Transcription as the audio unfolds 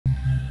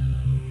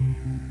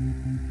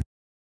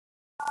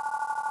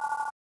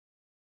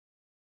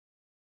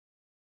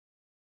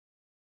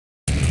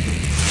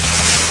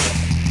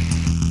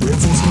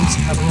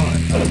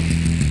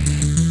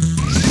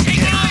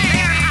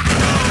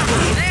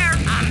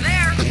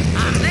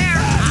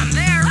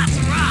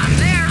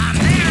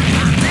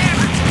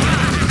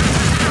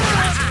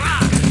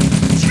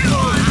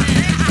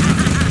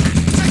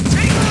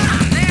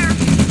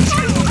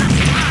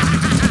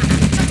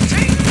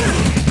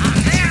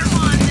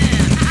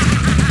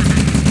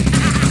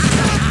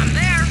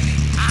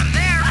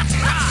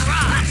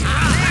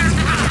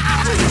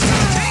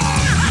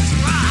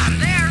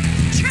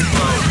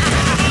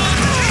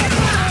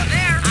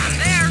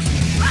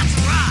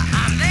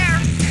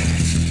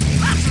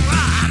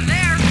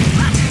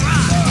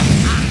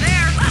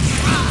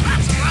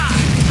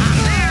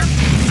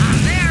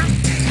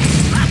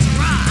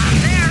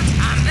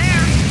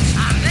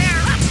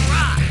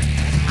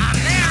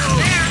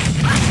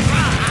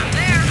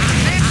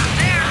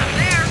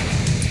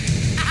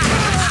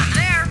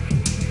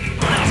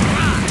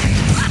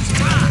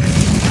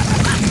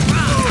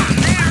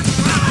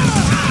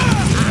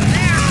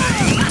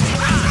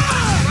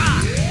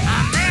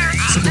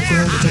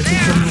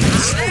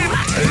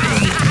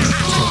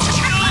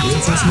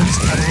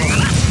Reinforcements have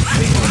arrived.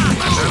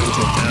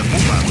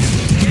 Move out.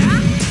 Yeah?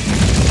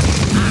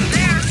 I'm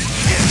there.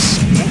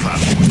 Yes, move out.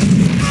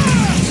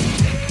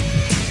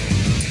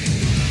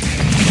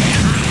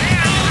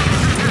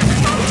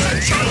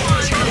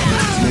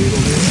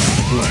 Naval base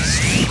lost.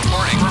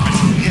 Reporting.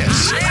 Yes.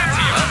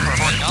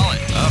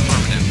 Acknowledge.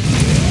 Affirmative.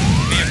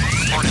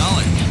 Vehicle.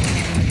 Acknowledge.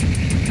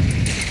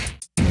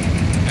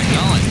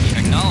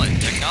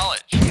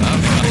 Acknowledge.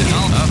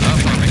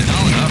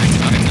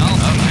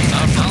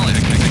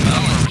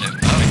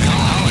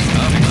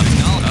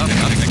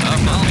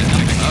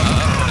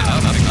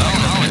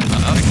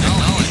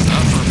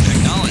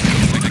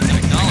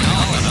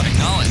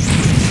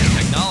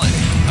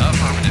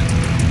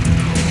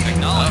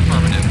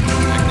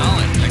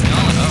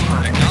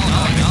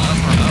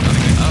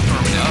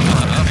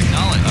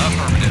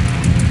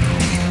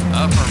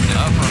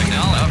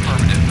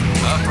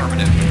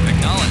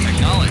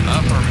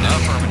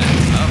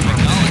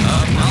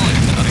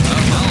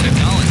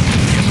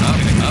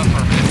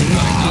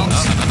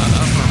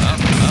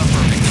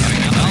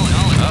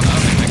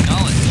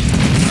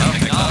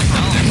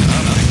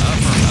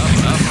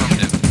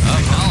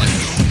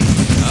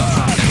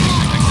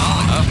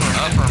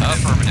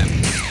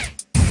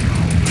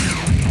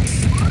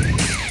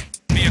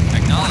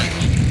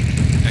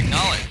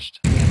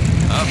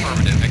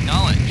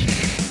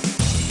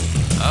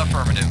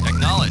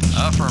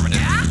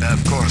 Of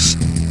course.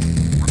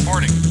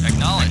 Reporting.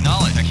 Acknowledged.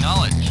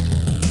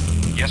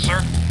 Yes,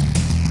 sir.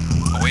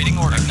 Awaiting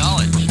order.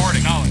 Acknowledged.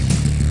 Reporting. Acknowledged.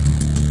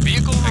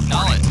 Vehicle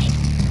acknowledged.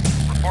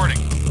 Reporting.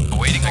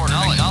 Awaiting order.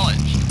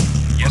 Acknowledged.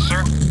 Yes,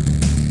 sir.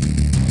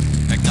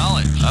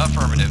 Acknowledged.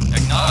 Affirmative.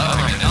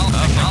 Acknowledged.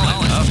 Acknowledged.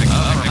 Affirmative.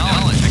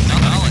 Affirmative.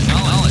 Acknowledged.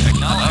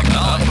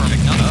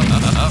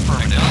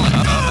 Affirmative.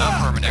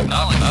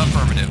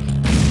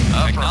 Acknowledged.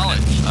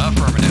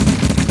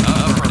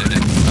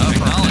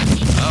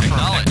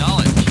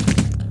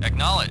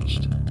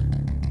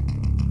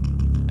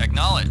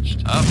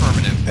 Acknowledged. Affirmative. Acknowledged.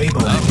 Affirmative.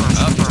 Acknowledge.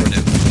 Affirmative.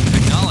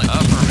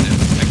 Acknowledge.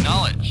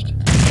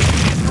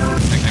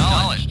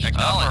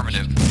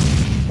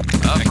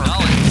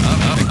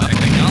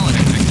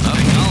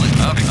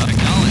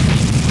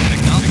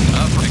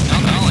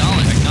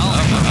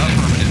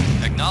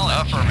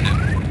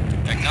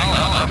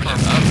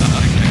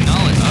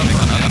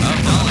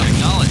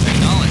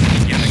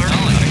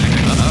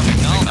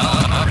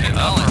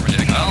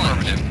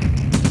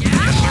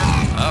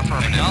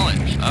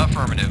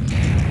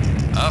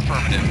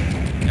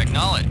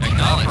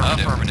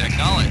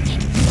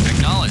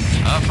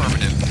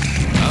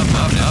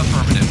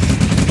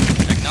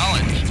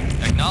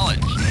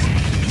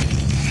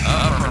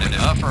 Affirmative.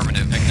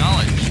 Affirmative.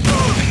 Acknowledge.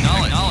 Affirmative.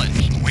 Acknowledge.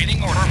 Waiting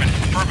order.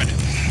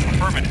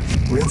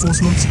 Affirmative.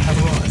 Reinforcements have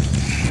arrived.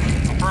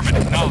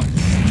 Affirmative. Acknowledge.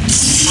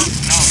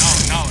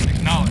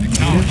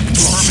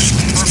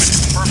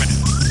 Affirmative.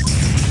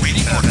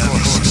 Waiting order.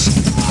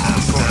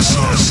 Of course.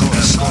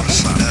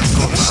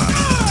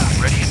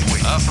 Ready and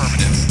wait.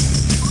 Affirmative.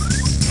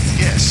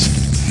 Yes.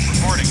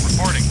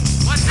 Reporting.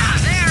 What's out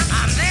there?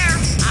 I'm there.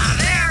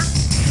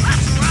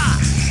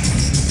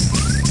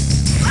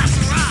 Let's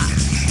rock.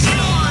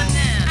 Go on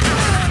then.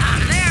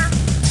 I'm there.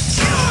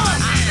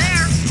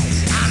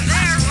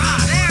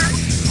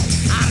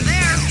 I'm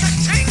there.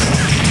 Ching.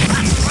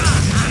 Let's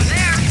rock. I'm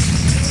there.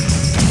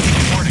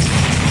 Reporting.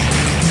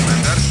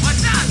 Commander?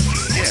 What's up?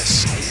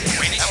 Yes.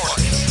 Waiting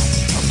order.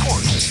 Of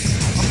course.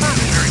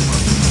 Affirmative. Very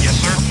well. Yes,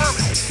 sir.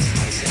 Affirmative.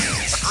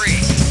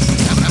 Agreed.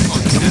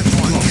 Affirmative.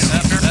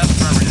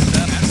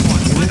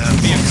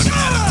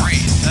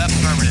 Agreed.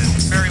 Affirmative.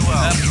 Very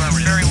well.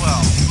 Affirmative. Very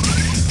well.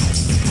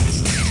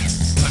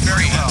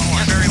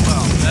 Very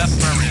well.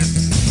 Affirmative.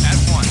 At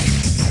once.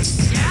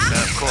 Yeah?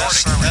 Of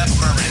course.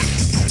 Affirmative.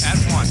 At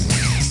once.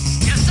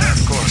 Yes, sir.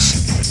 Of course.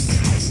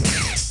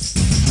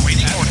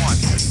 Waiting order.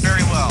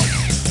 Very well.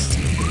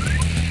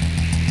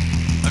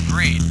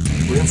 Agreed.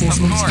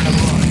 Reinforcements have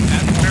arrived.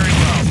 Very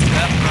well.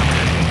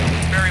 Affirmative.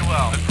 Very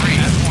well. Agreed.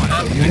 At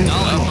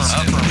once.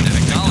 Affirmative.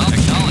 Acknowledge.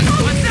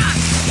 What's up?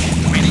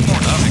 Waiting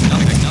order.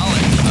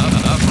 Acknowledge.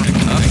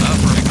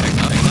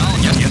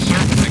 Yes, sir.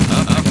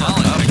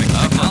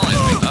 Acknowledge.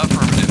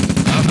 Affirmative.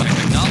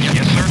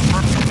 Yes, sir.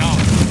 Affirmative.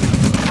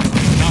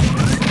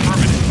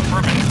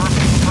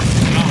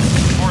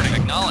 Reporting.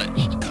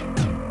 Acknowledged.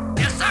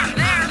 Yes, sir.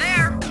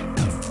 There.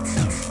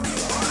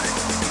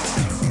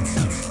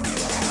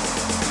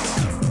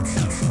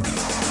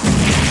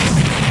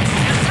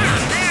 Yes, sir.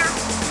 I'm there.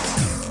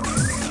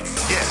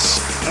 Yes.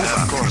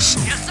 Of course.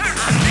 Yes, sir.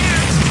 I'm there.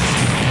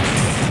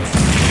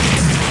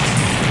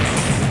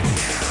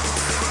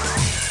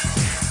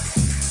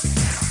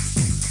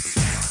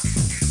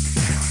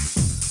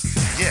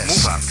 Yes.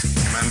 Move out.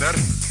 Commander?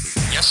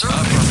 Yes, sir.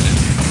 Affirmative.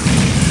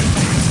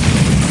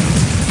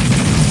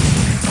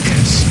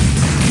 Yes.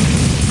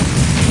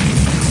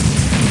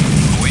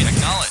 Await.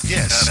 Acknowledge.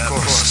 Yes. Of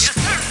course. Yes,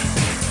 sir.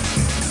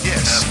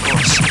 Yes. Of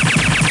course.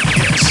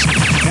 Yes.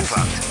 Move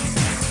out.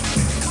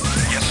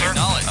 Yes, sir.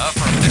 Acknowledge.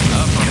 Affirmative.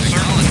 Yes,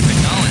 sir.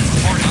 Acknowledge.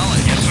 Report.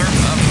 Yes, sir.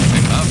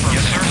 Affirmative.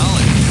 Yes, sir.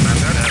 Acknowledge.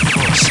 Commander? Of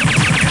course.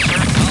 Yes, sir.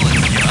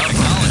 Acknowledge.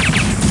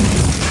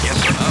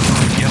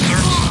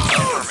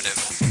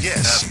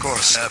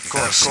 Yes, of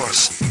course.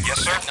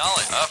 Yes, sir.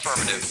 Acknowledge.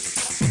 Affirmative.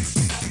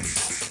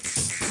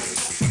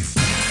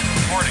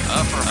 Reporting.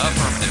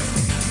 Affirmative.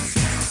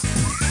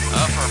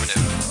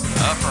 Affirmative.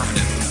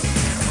 Affirmative.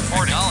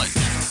 Reporting. Acknowledge.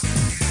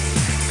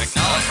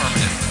 Acknowledge.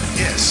 Affirmative.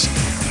 Yes,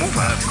 move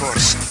out. Of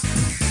course.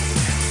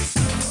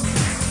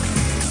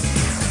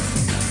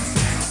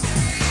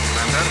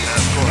 Commander,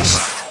 of course.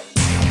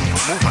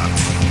 Move out.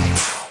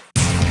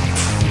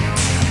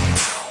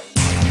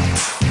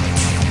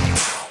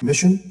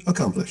 Mission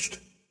accomplished.